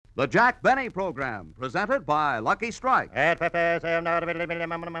The Jack Benny Program, presented by Lucky Strike. American.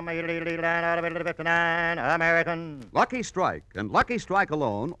 Lucky Strike, and Lucky Strike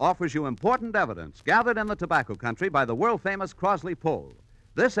alone, offers you important evidence gathered in the tobacco country by the world-famous Crosley Poll.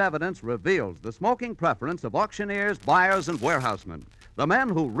 This evidence reveals the smoking preference of auctioneers, buyers, and warehousemen, the men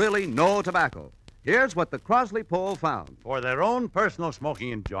who really know tobacco. Here's what the Crosley Poll found. For their own personal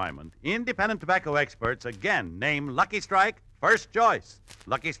smoking enjoyment, independent tobacco experts again name Lucky Strike first choice.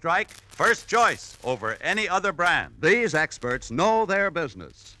 Lucky Strike, first choice over any other brand. These experts know their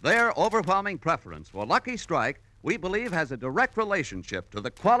business. Their overwhelming preference for Lucky Strike, we believe, has a direct relationship to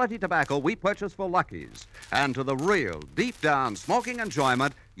the quality tobacco we purchase for Lucky's and to the real, deep-down smoking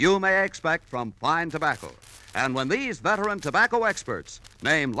enjoyment you may expect from fine tobacco. And when these veteran tobacco experts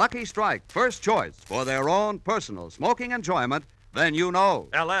name Lucky Strike first choice for their own personal smoking enjoyment, then you know.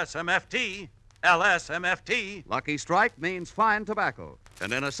 LSMFT. LSMFT. Lucky Strike means fine tobacco.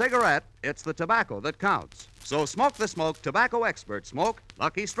 And in a cigarette, it's the tobacco that counts. So smoke the smoke tobacco experts smoke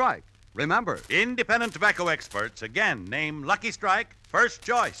Lucky Strike. Remember, Independent tobacco experts again name Lucky Strike first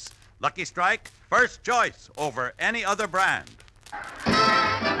choice. Lucky Strike, first choice over any other brand.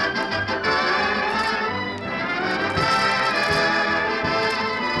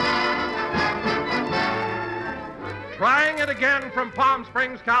 Trying it again from Palm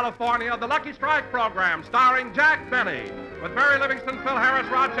Springs, California, the Lucky Strike program, starring Jack Benny, with Mary Livingston, Phil Harris,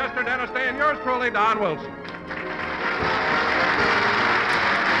 Rochester, Dennis Day, and yours truly, Don Wilson.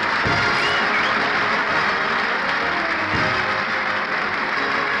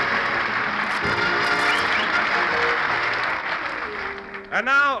 And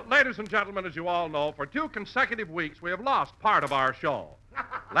now, ladies and gentlemen, as you all know, for 2 consecutive weeks we have lost part of our show.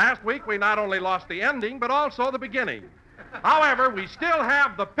 Last week we not only lost the ending, but also the beginning. However, we still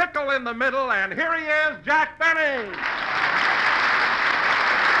have the pickle in the middle, and here he is, Jack Benny.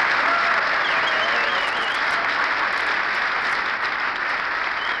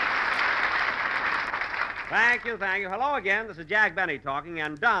 Thank you, thank you. Hello again. This is Jack Benny talking.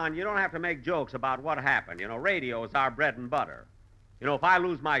 And, Don, you don't have to make jokes about what happened. You know, radio is our bread and butter. You know, if I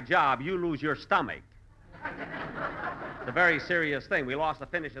lose my job, you lose your stomach. It's a very serious thing. We lost the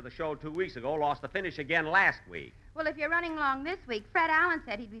finish of the show 2 weeks ago, lost the finish again last week. Well, if you're running along this week, Fred Allen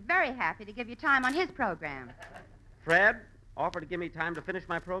said he'd be very happy to give you time on his program. Fred offered to give me time to finish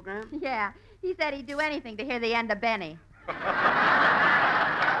my program? Yeah, he said he'd do anything to hear the end of Benny. Oh,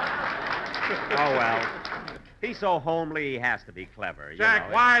 well. He's so homely, he has to be clever.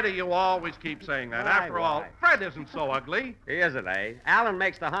 Jack, why do you always keep saying that? After all, Fred isn't so ugly. He isn't, eh? Allen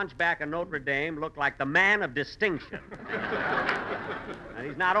makes the hunchback of Notre Dame look like the man of distinction. And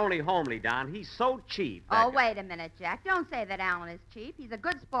he's not only homely, Don, he's so cheap. Oh, wait a minute, Jack. Don't say that Allen is cheap. He's a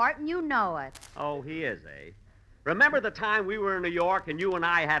good sport, and you know it. Oh, he is, eh? Remember the time we were in New York and you and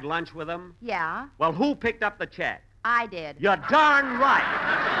I had lunch with him? Yeah? Well, who picked up the check? I did. You're darn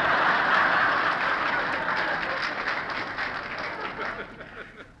right.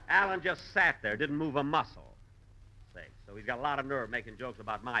 Allen just sat there, didn't move a muscle. So he's got a lot of nerve making jokes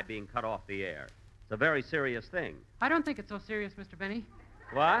about my being cut off the air. It's a very serious thing. I don't think it's so serious, Mr. Benny.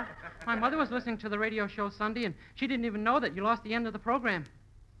 What? My mother was listening to the radio show Sunday, and she didn't even know that you lost the end of the program.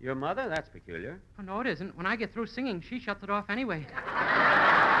 Your mother? That's peculiar. Oh, no, it isn't. When I get through singing, she shuts it off anyway.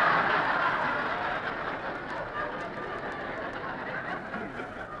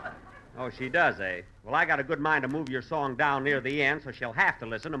 Oh, she does, eh? Well, I got a good mind to move your song down near the end, so she'll have to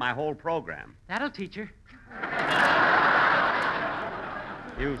listen to my whole program. That'll teach her.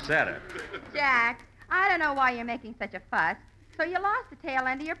 You said it. Jack, I don't know why you're making such a fuss. So you lost the tail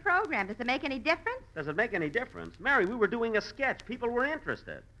end of your program. Does it make any difference? Does it make any difference? Mary, we were doing a sketch. People were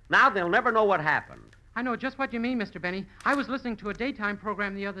interested. Now they'll never know what happened. I know just what you mean, Mr. Benny. I was listening to a daytime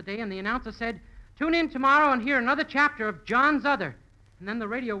program the other day, and the announcer said, "Tune in tomorrow and hear another chapter of John's Other." And then the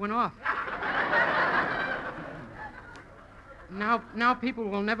radio went off. Now people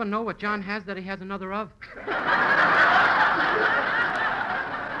will never know what John has that he has another of.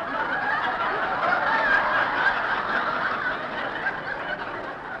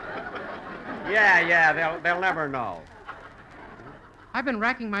 Yeah, they'll never know. I've been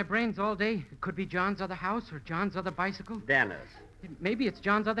racking my brains all day. It could be John's other house or John's other bicycle. Dennis. Maybe it's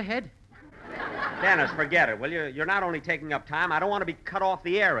John's other head. Dennis, forget it, will you? You're not only taking up time, I don't want to be cut off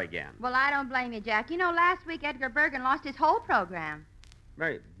the air again. Well, I don't blame you, Jack. You know, last week Edgar Bergen lost his whole program.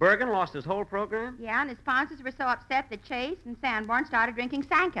 Mary, Bergen lost his whole program? Yeah, and his sponsors were so upset that Chase and Sanborn started drinking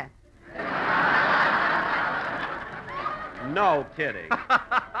Sanka. No kidding.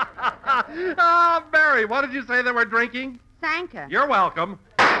 Oh, Barry, what did you say they were drinking? Sanka. You're welcome.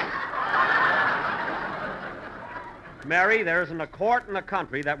 Mary, there isn't a court in the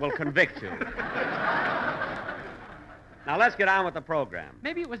country that will convict you. Now, let's get on with the program.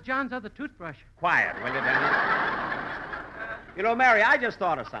 Maybe it was John's other toothbrush. Quiet, will you, Danny? You know, Mary, I just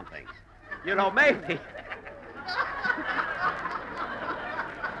thought of something. You know, maybe...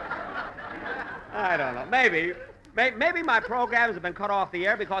 I don't know. Maybe my programs have been cut off the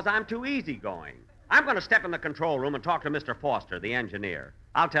air because I'm too easygoing. I'm going to step in the control room and talk to Mr. Foster, the engineer.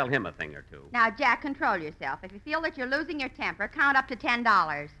 I'll tell him a thing or two. Now, Jack, control yourself. If you feel that you're losing your temper, count up to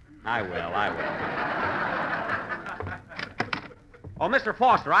 $10. I will. Oh, Mr.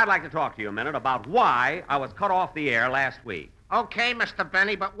 Foster, I'd like to talk to you a minute about why I was cut off the air last week. Okay, Mr.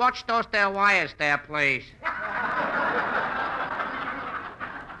 Benny, but watch those there wires there, please.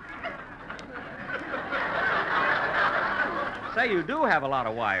 Say, you do have a lot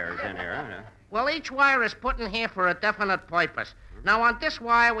of wires in here, huh? Well, each wire is put in here for a definite purpose. Now, on this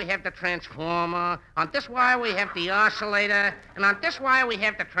wire, we have the transformer. On this wire, we have the oscillator. And on this wire, we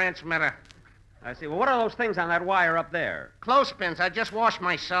have the transmitter. I see. Well, what are those things on that wire up there? Clothespins. I just washed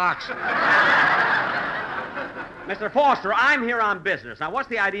my socks. Mr. Foster, I'm here on business. Now, what's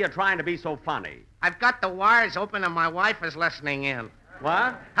the idea of trying to be so funny? I've got the wires open and my wife is listening in.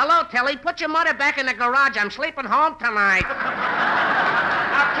 What? Hello, Tilly. Put your mother back in the garage. I'm sleeping home tonight.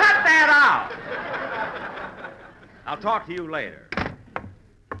 Now, cut that out. I'll talk to you later.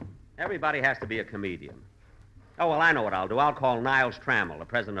 Everybody has to be a comedian. Oh, well, I know what I'll do. I'll call Niles Trammell, the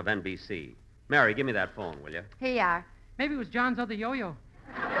president of NBC. Mary, give me that phone, will you? Here you are. Maybe it was John's other yo-yo.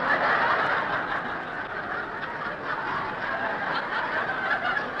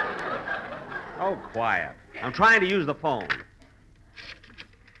 Oh, quiet. I'm trying to use the phone.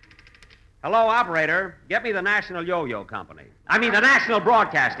 Hello, operator. Get me the National Yo-Yo Company. I mean, the National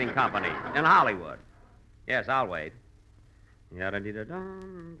Broadcasting Company in Hollywood. Yes, I'll wait.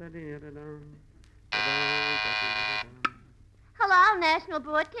 Hello, National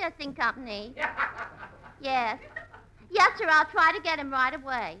Broadcasting Company. Yes. Yes, sir, I'll try to get him right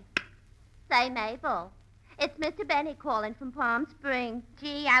away. Say, Mabel, it's Mr. Benny calling from Palm Springs.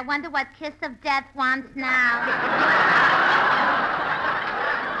 Gee, I wonder what Kiss of Death wants now.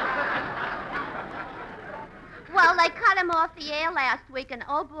 Well, they cut him off the air last week, and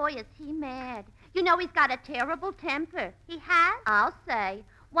oh, boy, is he mad. You know, he's got a terrible temper. He has? I'll say.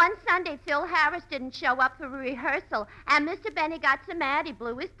 One Sunday, Phil Harris didn't show up for rehearsal, and Mr. Benny got so mad he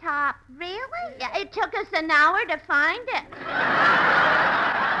blew his top. Really? Yeah, it took us an hour to find it.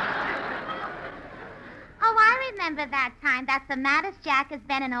 Oh, I remember that time. That's the maddest Jack has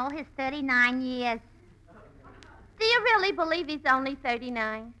been in all his 39 years. Do you really believe he's only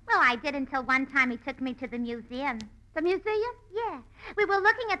 39? Well, I did until one time he took me to the museum. The museum? Yeah. We were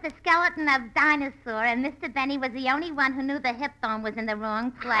looking at the skeleton of dinosaur, and Mr. Benny was the only one who knew the hip bone was in the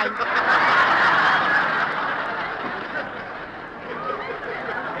wrong place.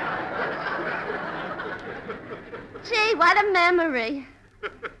 Gee, what a memory.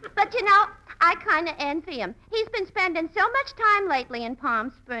 But, you know, I kind of envy him. He's been spending so much time lately in Palm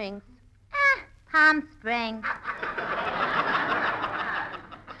Springs. Palm Springs.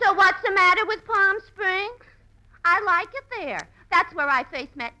 So what's the matter with Palm Springs? I like it there. That's where I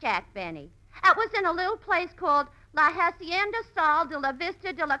first met Jack Benny. It was in a little place called La Hacienda Sal de la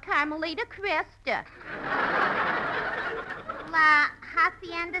Vista de la Carmelita Cresta. La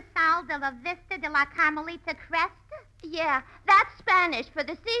Hacienda Sal de la Vista de la Carmelita Cresta? Yeah, that's Spanish. For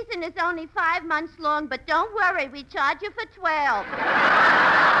the season is only 5 months long, but don't worry, we charge you for 12.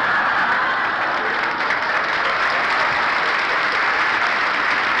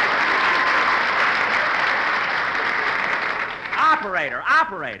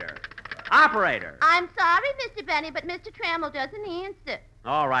 Operator. I'm sorry, Mr. Benny, but Mr. Trammell doesn't answer.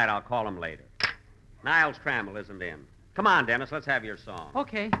 All right, I'll call him later. Niles Trammell isn't in. Come on, Dennis, let's have your song.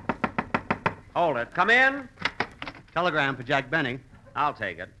 Okay. Hold it. Come in. Telegram for Jack Benny. I'll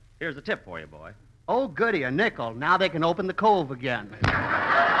take it. Here's a tip for you, boy. Oh, goody, a nickel. Now they can open the cove again.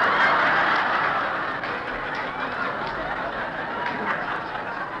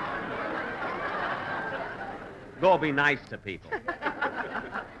 Go be nice to people.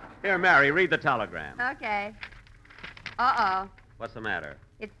 Here, Mary, read the telegram. Okay. Uh-oh. What's the matter?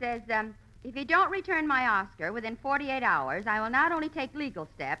 It says, if you don't return my Oscar within 48 hours, I will not only take legal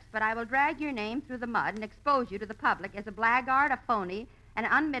steps, but I will drag your name through the mud and expose you to the public as a blackguard, a phony, and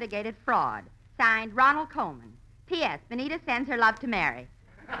an unmitigated fraud. Signed, Ronald Coleman. P.S. Benita sends her love to Mary.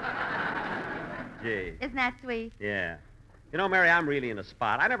 Gee. Isn't that sweet? Yeah. You know, Mary, I'm really in a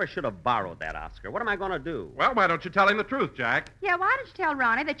spot. I never should have borrowed that Oscar. What am I going to do? Well, why don't you tell him the truth, Jack? Yeah, why did you tell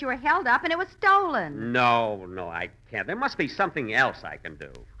Ronnie that you were held up and it was stolen? No, I can't. There must be something else I can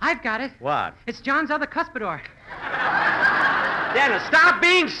do. I've got it. What? It's John's other cuspidor. Dennis, stop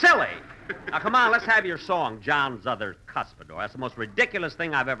being silly. Now, come on, let's have your song, John's Other Cuspidor. That's the most ridiculous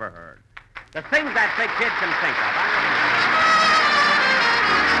thing I've ever heard. The things that big kid can think of.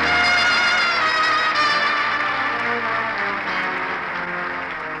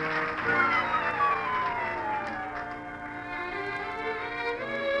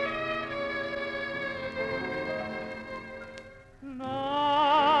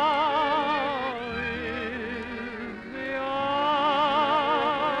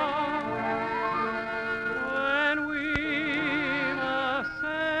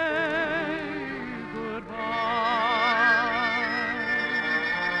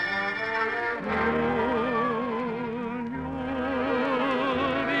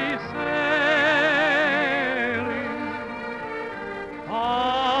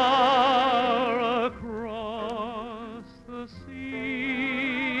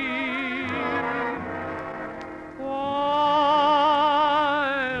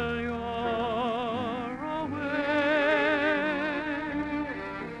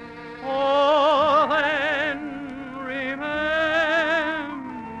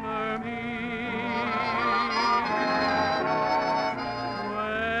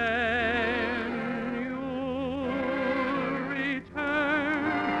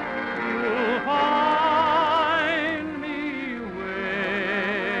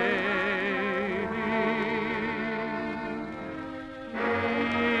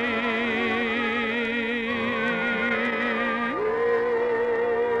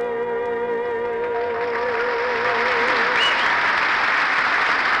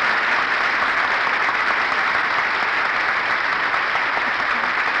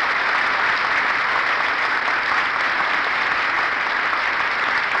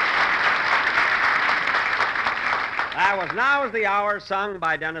 Now is the hour sung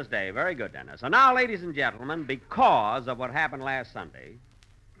by Dennis Day. Very good, Dennis. And now, ladies and gentlemen, because of what happened last Sunday,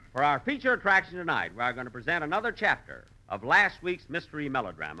 for our feature attraction tonight, we are going to present another chapter of last week's mystery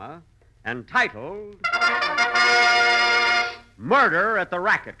melodrama entitled Murder at the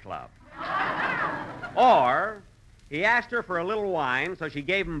Racquet Club. Or, he asked her for a little wine, so she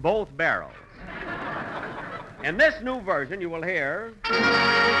gave him both barrels. In this new version, you will hear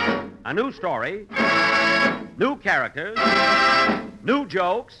a new story, new characters, new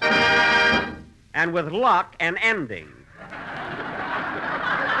jokes, and with luck, an ending.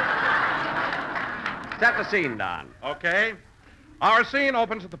 Set the scene, Don. Okay. Our scene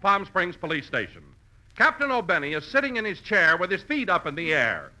opens at the Palm Springs police station. Captain O'Benny is sitting in his chair with his feet up in the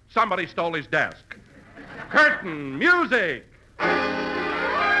air. Somebody stole his desk. Curtain, music!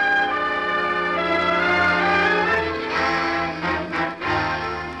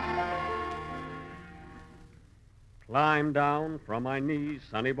 Climb down from my knees,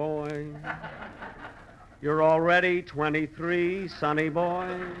 sonny boy. You're already 23, sonny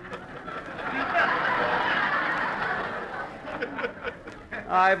boy.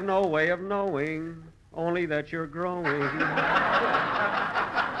 I've no way of knowing, only that you're growing.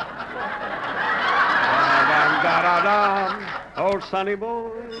 Oh, sonny boy.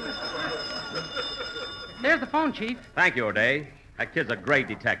 There's the phone, Chief. Thank you, O'Day. That kid's a great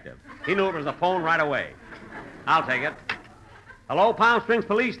detective. He knew it was the phone right away. I'll take it. Hello, Palm Springs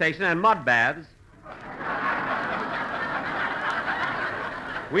Police Station and mud baths.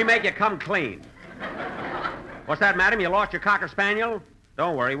 We make you come clean. What's that, madam? You lost your Cocker Spaniel?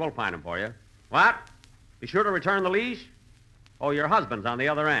 Don't worry, we'll find him for you. What? Be sure to return the leash? Oh, your husband's on the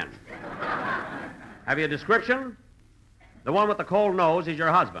other end. Have you a description? The one with the cold nose is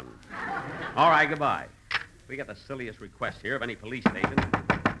your husband. All right, goodbye. We got the silliest request here of any police station.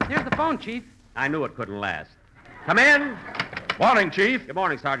 There's the phone, Chief. I knew it couldn't last. Come in. Morning, Chief. Good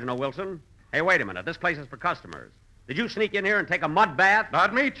morning, Sergeant O. Wilson. Hey, wait a minute. This place is for customers. Did you sneak in here and take a mud bath?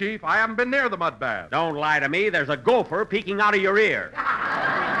 Not me, Chief. I haven't been near the mud bath. Don't lie to me. There's a gopher peeking out of your ear.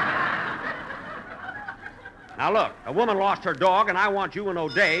 Now, look. A woman lost her dog, and I want you and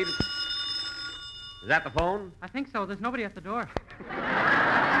O'Day... Is that the phone? I think so. There's nobody at the door.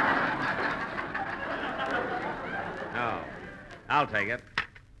 No. I'll take it.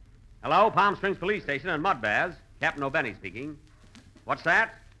 Hello, Palm Springs Police Station and mud baths. Captain O'Benny speaking. What's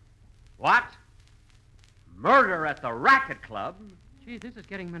that? What? Murder at the Racquet Club? Gee, this is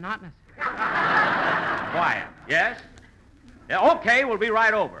getting monotonous. Quiet. Yes? Yeah, okay, we'll be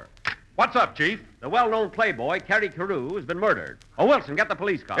right over. What's up, Chief? The well-known playboy, Kerry Carew, has been murdered. Oh, Wilson, get the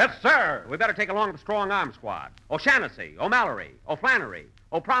police car. Yes, sir. We better take along the strong arm squad. O'Shaughnessy, O'Mallory, O'Flannery,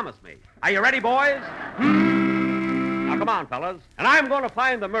 Promise Me. Are you ready, boys? Now, come on, fellas. And I'm going to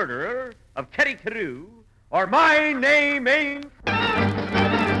find the murderer of Kerry Carew, or my name ain't...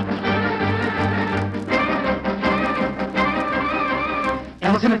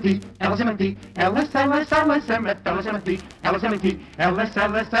 L-S-M-T, L-S-M-T, L-S-L-S-L-S-M-F, L-S-M-T, L-S-M-T,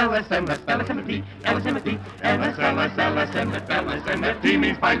 L-S-L-S-L-S-M-F, L-S-M-T, L-S-M-T, L-S-L-S-L-S-M-F, L-S-M-T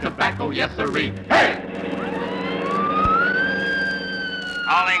means fine tobacco, yes sirree. Hey!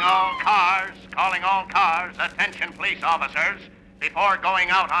 Calling all cars, attention police officers. Before going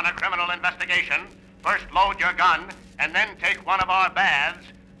out on a criminal investigation, first load your gun and then take one of our baths.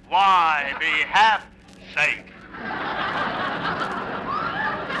 Why, be half safe.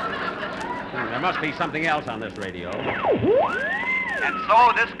 There must be something else on this radio. And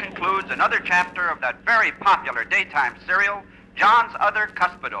so this concludes another chapter of that very popular daytime serial, John's Other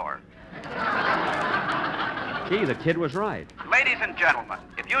Cuspidor. Gee, the kid was right. Ladies and gentlemen,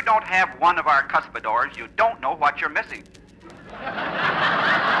 if you don't have one of our cuspidors, you don't know what you're missing.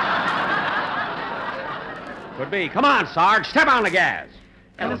 Could be. Come on, Sarge, step on the gas.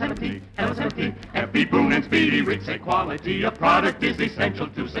 L-S-M-T, L-S-M-T, happy, boon, and speedy, rich, say quality, a product is essential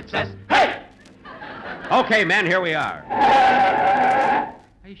to success. Hey! Okay, men, here we are.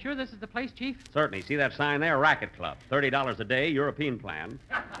 Are you sure this is the place, Chief? Certainly. See that sign there? Racquet Club. $30 a day, European plan.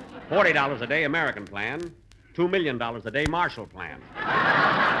 $40 a day, American plan. $2 million a day, Marshall plan.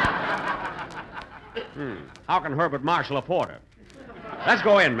 How can Herbert Marshall afford it? Let's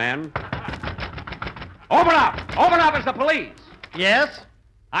go in, men. Open up! Open up, it's the police! Yes?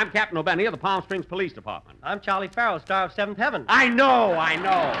 I'm Captain O'Benny of the Palm Springs Police Department. I'm Charlie Farrell, star of Seventh Heaven. I know.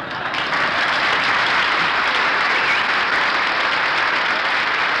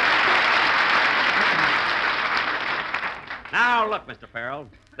 Now, look, Mr. Farrell.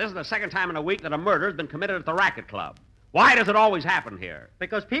 This is the second time in a week that a murder has been committed at the Racquet Club. Why does it always happen here?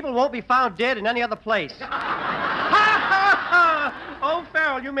 Because people won't be found dead in any other place. Oh,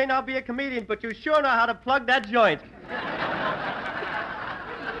 Farrell, you may not be a comedian, but you sure know how to plug that joint.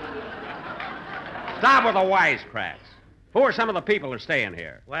 Stop with the wisecracks. Who are some of the people who are staying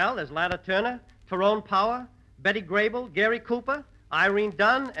here? Well, there's Lana Turner, Tyrone Power, Betty Grable, Gary Cooper, Irene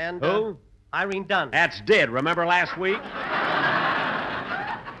Dunn, and... Who? Irene Dunn. That's Did. Remember last week?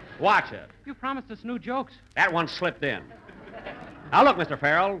 Watch it. You promised us new jokes. That one slipped in. Now, look, Mr.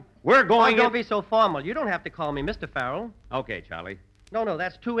 Farrell, we're going... Don't be so formal. You don't have to call me Mr. Farrell. Okay, Charlie. No,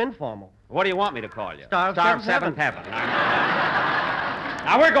 that's too informal. What do you want me to call you? Star of Seventh Heaven.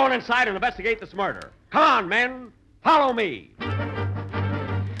 Now, we're going inside and investigate this murder. Come on, men. Follow me.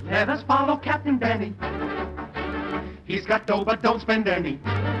 Let us follow Captain Benny. He's got dough, but don't spend any.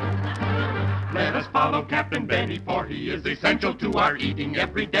 Let us follow Captain Benny, for he is essential to our eating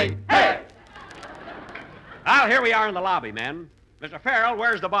every day. Hey! Well, here we are in the lobby, men. Mr. Farrell,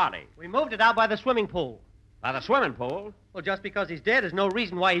 where's the body? We moved it out by the swimming pool. By the swimming pool? Well, just because he's dead is no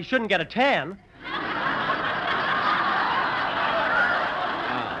reason why he shouldn't get a tan.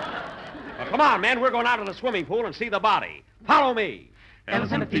 Well, come on, men. We're going out to the swimming pool and see the body. Follow me.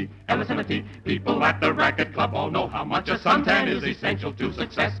 L-S-M-T, L-S-M-T, people at the Racquet Club all know how much a suntan is essential to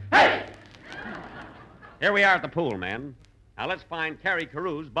success. Hey! Here we are at the pool, men. Now let's find Kerry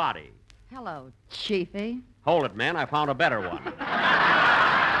Carew's body. Hello, Chiefy. Hold it, men. I found a better one.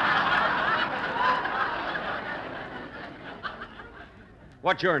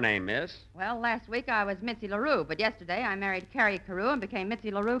 What's your name, miss? Well, last week I was Mitzi LaRue, but yesterday I married Carrie Carew and became Mitzi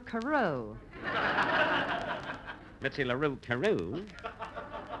LaRue Carew. Mitzi LaRue Carew?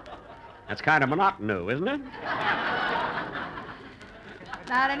 That's kind of monotonous, isn't it?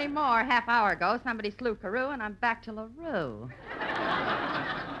 Not anymore. Half hour ago, somebody slew Carew, and I'm back to LaRue.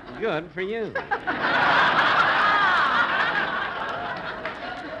 Good for you.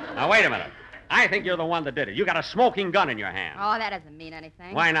 Now, wait a minute. I think you're the one that did it. You got a smoking gun in your hand. Oh, that doesn't mean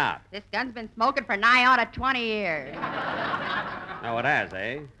anything. Why not? This gun's been smoking for nigh on to 20 years. No, it has,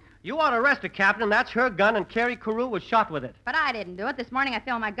 eh? You ought to arrest her, Captain. That's her gun, and Carrie Carew was shot with it. But I didn't do it. This morning I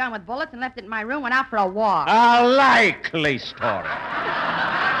filled my gun with bullets and left it in my room, went out for a walk. A likely story.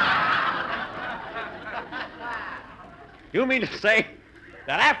 You mean to say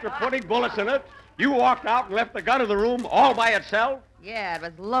that after putting bullets in it, you walked out and left the gun in the room all by itself? Yeah, it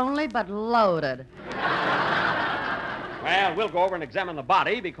was lonely but loaded. Well, we'll go over and examine the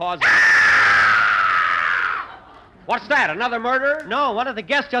body because... What's that, another murder? No, one of the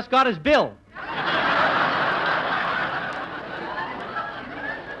guests just got his bill.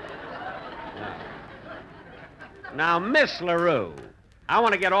 Now, Miss LaRue, I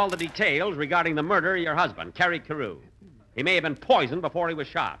want to get all the details regarding the murder of your husband, Kerry Carew. He may have been poisoned before he was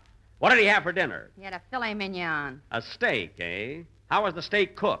shot. What did he have for dinner? He had a filet mignon. A steak, eh? How was the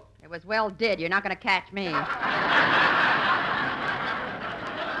steak cooked? It was well did. You're not going to catch me. Well,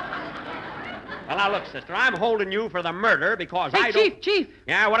 now, look, sister, I'm holding you for the murder because I Hey, don't... Chief!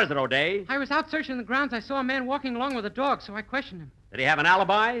 Yeah, what is it, O'Day? I was out searching the grounds. I saw a man walking along with a dog, so I questioned him. Did he have an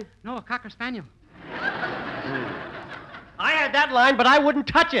alibi? No, a Cocker Spaniel. I had that line, but I wouldn't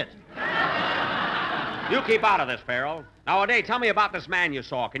touch it. You keep out of this, Farrell. Now, O'Day, tell me about this man you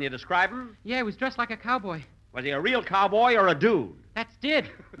saw. Can you describe him? Yeah, he was dressed like a cowboy. Was he a real cowboy or a dude? That's did.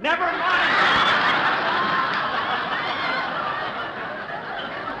 Never mind!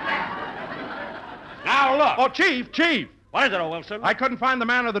 Now, look. Oh, Chief. What is it, Wilson? I couldn't find the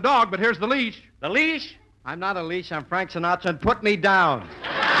man or the dog, but here's the leash. The leash? I'm not a leash. I'm Frank Sinatra, and put me down.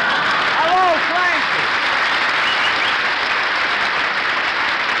 Hello, Frankie.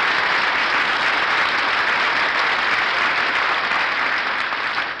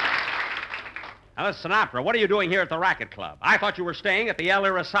 Now, Sinatra, what are you doing here at the Racquet Club? I thought you were staying at the El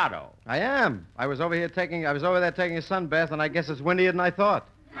Irisado. I am. I was over there taking a sun bath, and I guess it's windier than I thought.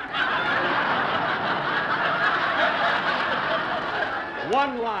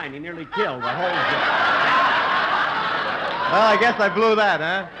 One line, he nearly killed the whole joke. Well, I guess I blew that,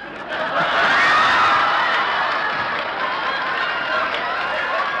 huh?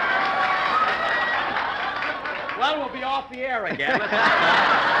 Well, we'll be off the air again.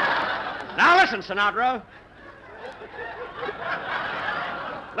 Now, listen, Sinatra.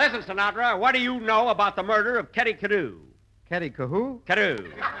 Listen, Sinatra, what do you know about the murder of Kerry Carew? Kerry Carew?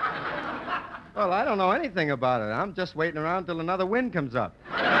 Carew. Well, I don't know anything about it. I'm just waiting around till another wind comes up.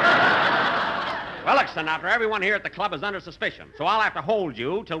 Well, look, Sinatra, everyone here at the club is under suspicion, so I'll have to hold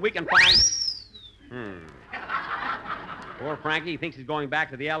you till we can find... Poor Frankie, he thinks he's going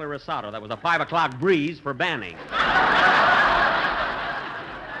back to the El Irisado. That was a 5 o'clock breeze for Banning.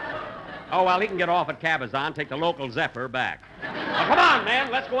 Oh, well, he can get off at Cabazon, take the local Zephyr back. Now, come on,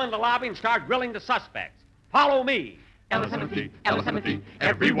 man. Let's go in the lobby and start grilling the suspects. Follow me. Timothy, Timothy,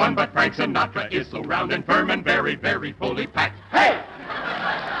 everyone but Frank Sinatra is so round and firm and very, very fully packed. Hey!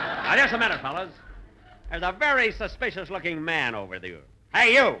 Now, just a minute, fellas. There's a very suspicious-looking man over there.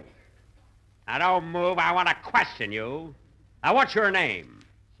 Hey, you! Now, don't move. I want to question you. Now, what's your name?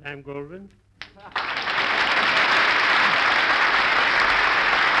 Sam Goldwyn.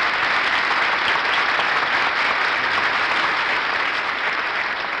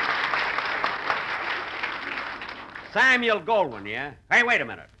 Samuel Goldwyn, yeah? Hey, wait a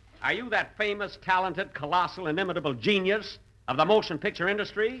minute. Are you that famous, talented, colossal, inimitable genius of the motion picture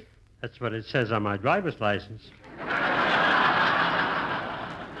industry? That's what it says on my driver's license.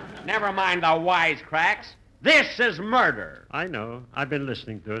 Never mind the wisecracks. This is murder. I know. I've been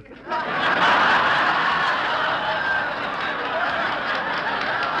listening to it.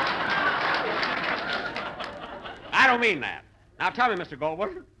 I don't mean that. Now tell me, Mr.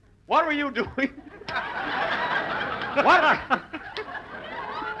 Goldwyn, what were you doing?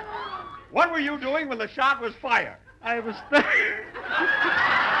 What were you doing when the shot was fired? I was...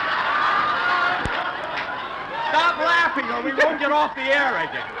 Stop laughing or we won't get off the air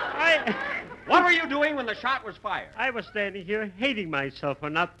again. What were you doing when the shot was fired? I was standing here hating myself for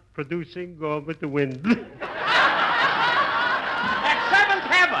not producing Going with the Wind. At seventh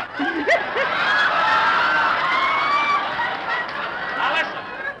heaven! Now listen.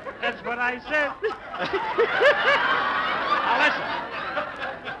 That's what I said. Now listen.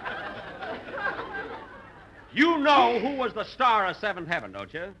 You know who was the star of Seventh Heaven,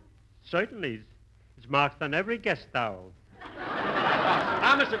 don't you? Certainly. It's marked on every guest towel.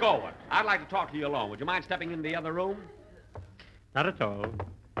 Now, Mr. Goldwyn, I'd like to talk to you alone. Would you mind stepping into the other room? Not at all.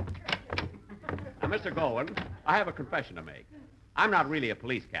 Now, Mr. Goldwyn, I have a confession to make. I'm not really a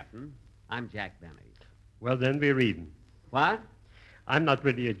police captain. I'm Jack Benny. Well, then we're reading. What? I'm not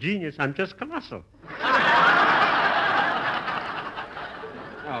really a genius. I'm just colossal.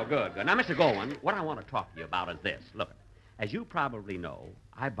 Oh, good. Now, Mr. Goldwyn, what I want to talk to you about is this. Look, as you probably know,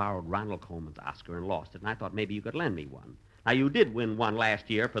 I borrowed Ronald Coleman's Oscar and lost it, and I thought maybe you could lend me one. Now, you did win one last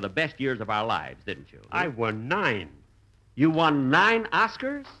year for the best years of our lives, didn't you? I won 9. You won 9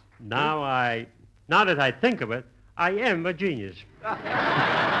 Oscars? Now that I think of it, I am a genius.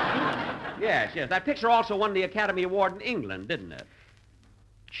 Yes. That picture also won the Academy Award in England, didn't it?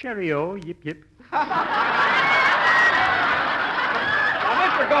 Cheerio, yip, yip. Now,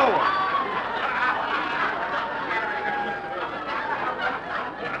 Mr. Goldwyn.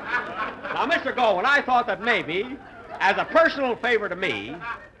 Now, Mr. Goldwyn, I thought that maybe, as a personal favor to me,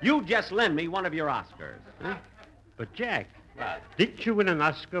 you'd just lend me one of your Oscars. Huh? But, Jack, What? Didn't you win an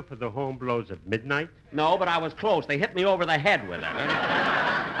Oscar for the home blows at midnight? No, but I was close. They hit me over the head with it.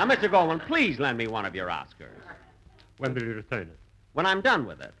 Now, Mr. Goldwyn, please lend me one of your Oscars. When will you return it? When I'm done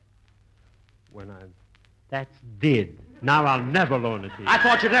with it. That's did. Now I'll never loan it to you. I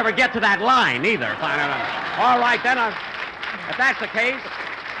thought you'd never get to that line, either. All right, then. If that's the case,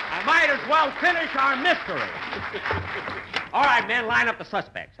 I might as well finish our mystery. All right, men, line up the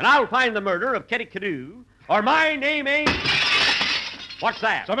suspects, and I'll find the murder of Kitty Cadoo, or my name ain't... What's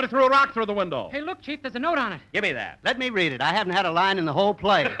that? Somebody threw a rock through the window. Hey, look, Chief, there's a note on it. Give me that. Let me read it. I haven't had a line in the whole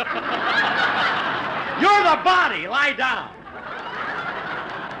play. You're the body. Lie down.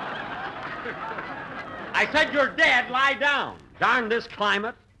 I said you're dead. Lie down. Darn this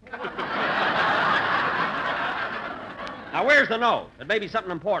climate. Now, where's the note? It may be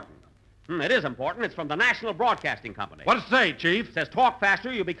something important. It is important. It's from the National Broadcasting Company. What does it say, Chief? It says, talk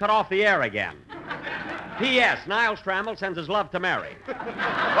faster, you'll be cut off the air again. P.S. Niles Trammell sends his love to Mary.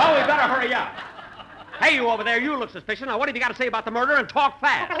 Well, we better hurry up. Hey, you over there, you look suspicious. Now, what have you got to say about the murder, and talk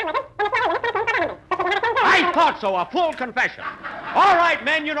fast? I thought so, a full confession. All right,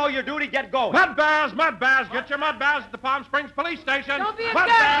 men, you know your duty. Get going. Mud baths, get your mud baths at the Palm Springs Police Station. Don't be a mud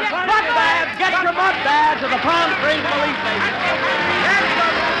scared, baths, Mud baths, get your mud baths at the Palm Springs Police Station.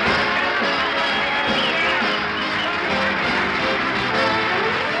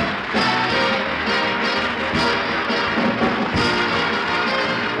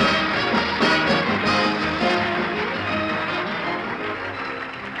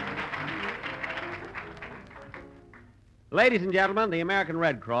 Ladies and gentlemen, the American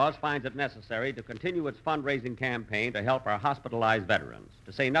Red Cross finds it necessary to continue its fundraising campaign to help our hospitalized veterans,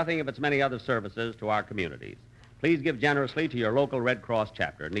 to say nothing of its many other services to our communities. Please give generously to your local Red Cross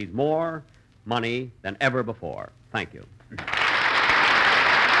chapter. It needs more money than ever before. Thank you.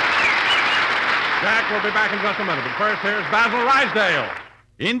 Jack will be back in just a minute, but first here's Basil Rysdale.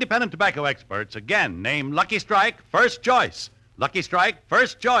 Independent tobacco experts again name Lucky Strike first choice. Lucky Strike,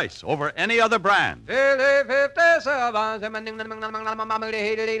 first choice over any other brand. The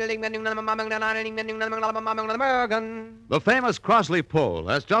famous Crosley poll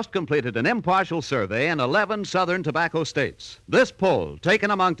has just completed an impartial survey in 11 southern tobacco states. This poll,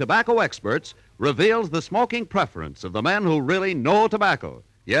 taken among tobacco experts, reveals the smoking preference of the men who really know tobacco.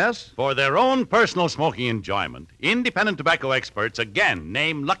 Yes? For their own personal smoking enjoyment, independent tobacco experts again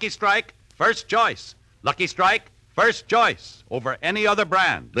name Lucky Strike first choice. Lucky Strike, first choice over any other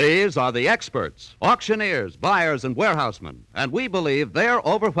brand. These are the experts, auctioneers, buyers, and warehousemen, and we believe their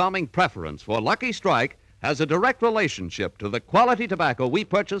overwhelming preference for Lucky Strike has a direct relationship to the quality tobacco we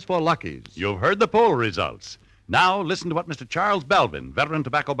purchase for Lucky's. You've heard the poll results. Now listen to what Mr. Charles Belvin, veteran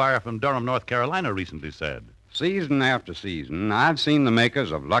tobacco buyer from Durham, North Carolina, recently said. Season after season, I've seen the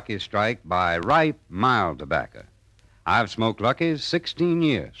makers of Lucky Strike buy ripe, mild tobacco. I've smoked Lucky's 16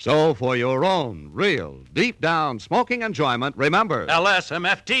 years. So for your own, real, deep-down smoking enjoyment, remember...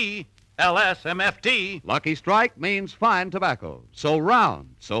 LSMFT. LSMFT. Lucky Strike means fine tobacco. So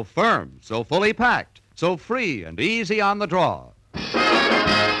round, so firm, so fully packed, so free and easy on the draw.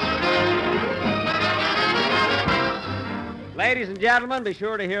 Ladies and gentlemen, be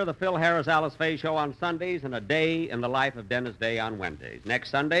sure to hear the Phil Harris Alice Faye Show on Sundays and A Day in the Life of Dennis Day on Wednesdays.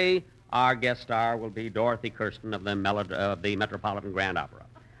 Next Sunday, our guest star will be Dorothy Kirsten of the Metropolitan Grand Opera.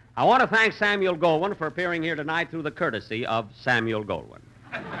 I want to thank Samuel Goldwyn for appearing here tonight through the courtesy of Samuel Goldwyn.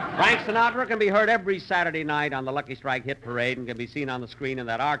 Frank Sinatra can be heard every Saturday night on the Lucky Strike Hit Parade and can be seen on the screen in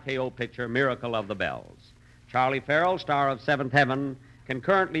that RKO picture, Miracle of the Bells. Charlie Farrell, star of Seventh Heaven, can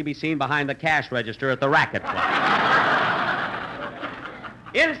currently be seen behind the cash register at the Racquet Club.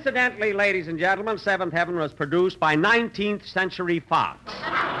 Incidentally, ladies and gentlemen, Seventh Heaven was produced by 19th Century Fox.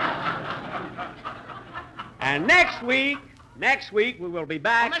 And next week we will be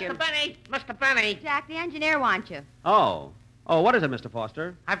back Mr. Benny. Jack, the engineer wants you. Oh, what is it, Mr.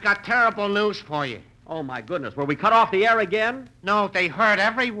 Foster? I've got terrible news for you. Oh, my goodness. Were we cut off the air again? No, they heard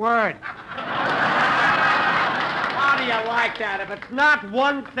every word. How do you like that? If it's not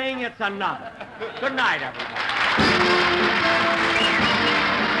one thing, it's another. Good night, everybody.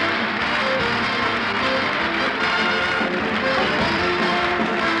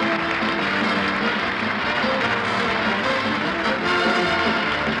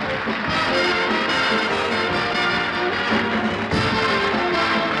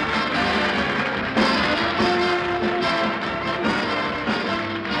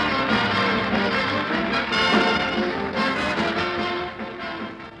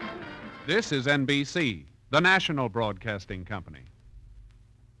 This is NBC, the national broadcasting company.